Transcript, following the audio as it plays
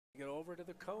over to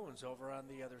the cones over on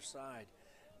the other side.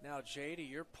 Now, Jay, to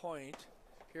your point,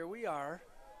 here we are.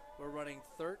 We're running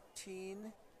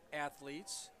 13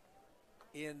 athletes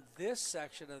in this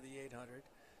section of the 800.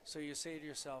 So you say to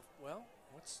yourself, well,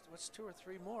 what's 2 or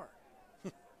 3 more?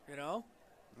 You know?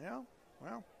 Yeah,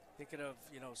 well. Thinking of,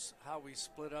 how we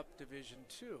split up Division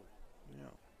II. Yeah.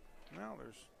 Well,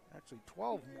 there's actually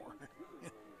 12 more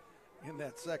in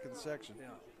that second section. Yeah.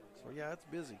 So, yeah, it's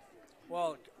busy.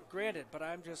 Well, granted, but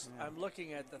I'm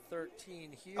looking at the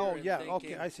 13 here. Oh, yeah, thinking,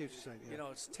 okay, I see what you're saying.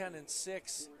 Yeah. It's 10 and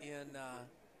 6 in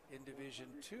Division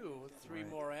II. 3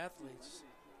 more athletes.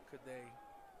 Could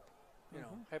they,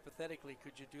 hypothetically,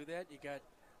 could you do that? You got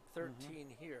 13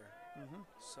 here.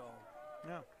 So.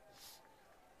 Yeah.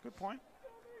 Good point.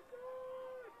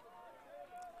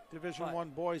 Division I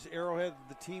boys, Arrowhead,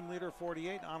 the team leader,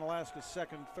 48. Onalaska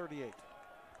second, 38.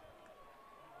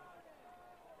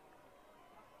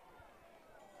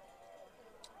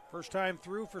 First time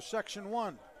through for Section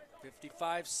 1.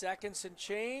 55 seconds and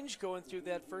change going through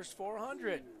that first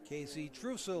 400. Casey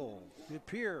Trussell, De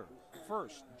Pere,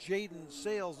 first. Jaden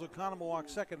Sales, Oconomowoc,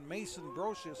 second. Mason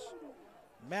Brosious,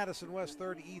 Madison West,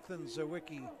 third. Ethan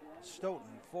Zawicki,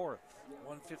 Stoughton, fourth.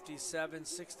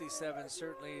 157.67,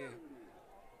 certainly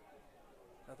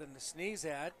nothing to sneeze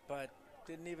at, but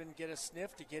didn't even get a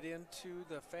sniff to get into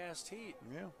the fast heat.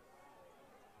 Yeah.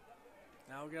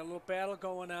 Now we got a little battle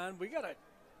going on. We got a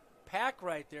pack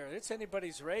right there. It's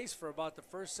anybody's race for about the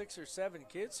first 6 or 7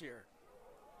 kids here.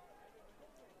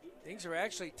 Things are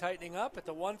actually tightening up at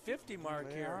the 150 mark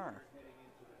they here. Are.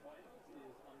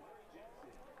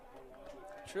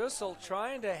 Trussell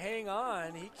trying to hang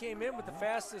on. He came in with the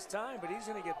fastest time, but he's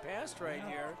going to get past right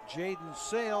here. Jaden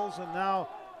Sales, and now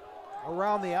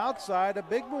around the outside, a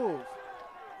big move.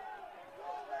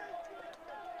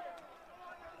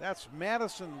 That's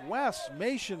Madison West,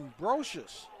 Mason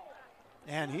Brosious.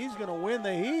 And he's going to win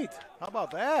the heat. How about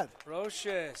that?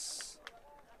 Brosious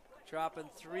dropping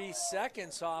 3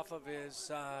 seconds off of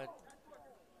his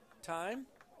time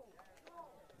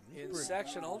in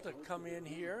sectional to come in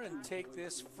here and take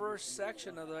this first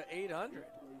section of the 800.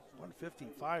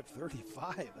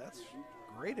 155.35. That's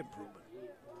great improvement.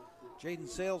 Jaden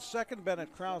Sales second,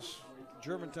 Bennett Krause,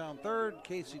 Germantown third,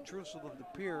 Casey Trussell of De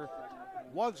Pere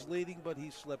was leading, but he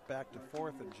slipped back to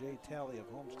fourth, and Jay Talley of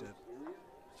Homestead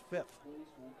is fifth.